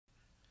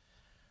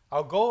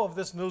Our goal of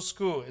this new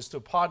school is to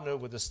partner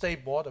with the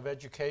State Board of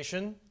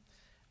Education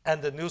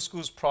and the New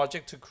Schools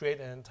Project to create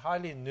an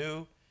entirely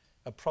new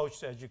approach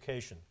to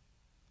education.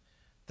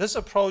 This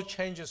approach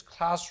changes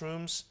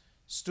classrooms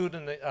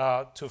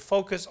to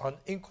focus on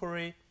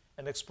inquiry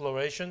and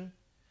exploration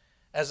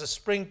as a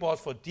springboard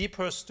for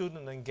deeper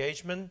student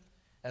engagement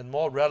and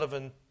more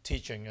relevant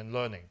teaching and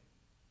learning.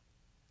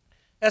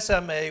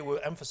 SMA will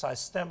emphasize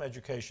STEM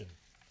education.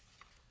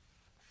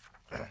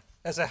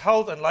 As a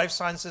health and life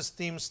sciences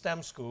themed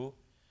STEM school,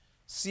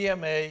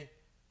 CMA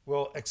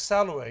will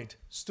accelerate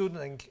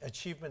student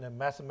achievement in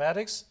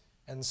mathematics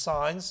and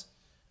science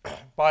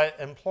by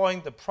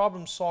employing the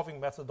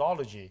problem-solving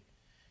methodology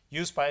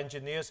used by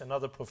engineers and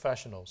other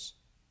professionals.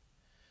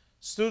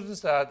 Students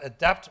that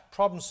adapt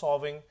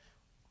problem-solving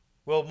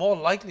will more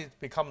likely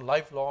become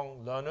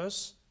lifelong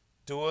learners,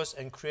 doers,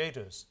 and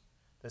creators,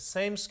 the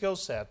same skill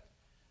set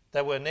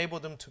that will enable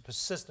them to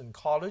persist in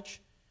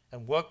college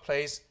and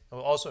workplace and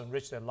will also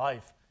enrich their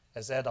life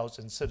as adults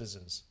and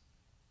citizens.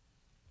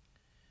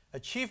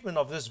 Achievement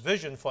of this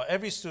vision for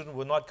every student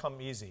will not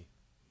come easy.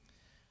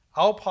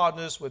 Our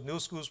partners with New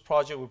Schools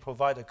Project will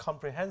provide a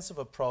comprehensive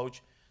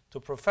approach to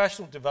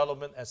professional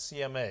development at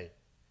CMA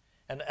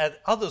and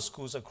at other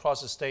schools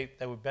across the state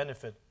that will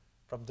benefit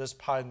from this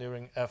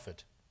pioneering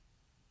effort.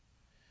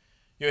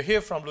 You'll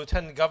hear from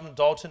Lieutenant Governor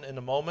Dalton in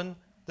a moment.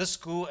 This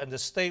school and the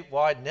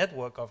statewide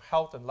network of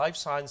health and life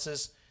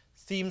sciences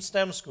themed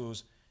STEM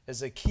schools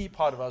is a key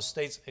part of our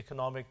state's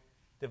economic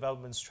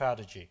development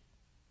strategy.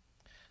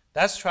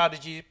 That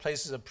strategy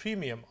places a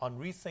premium on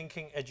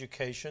rethinking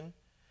education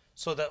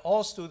so that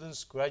all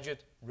students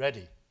graduate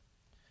ready.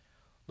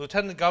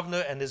 Lieutenant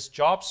Governor and his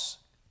Jobs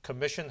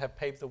Commission have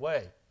paved the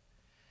way.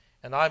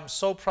 And I'm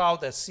so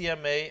proud that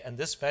CMA and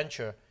this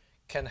venture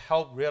can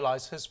help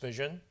realize his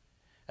vision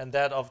and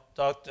that of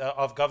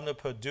Governor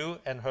Perdue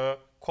and her,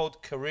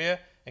 quote, career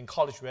and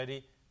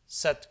college-ready,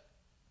 set,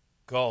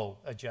 go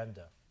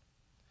agenda.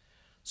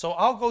 So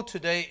our goal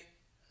today,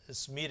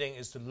 this meeting,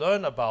 is to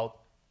learn about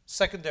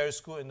secondary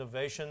school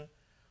innovation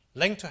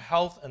linked to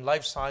health and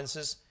life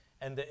sciences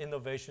and the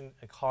innovation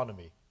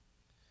economy.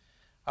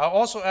 I'll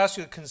also ask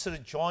you to consider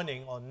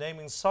joining or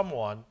naming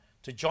someone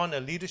to join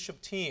a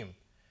leadership team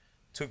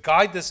to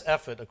guide this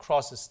effort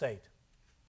across the state.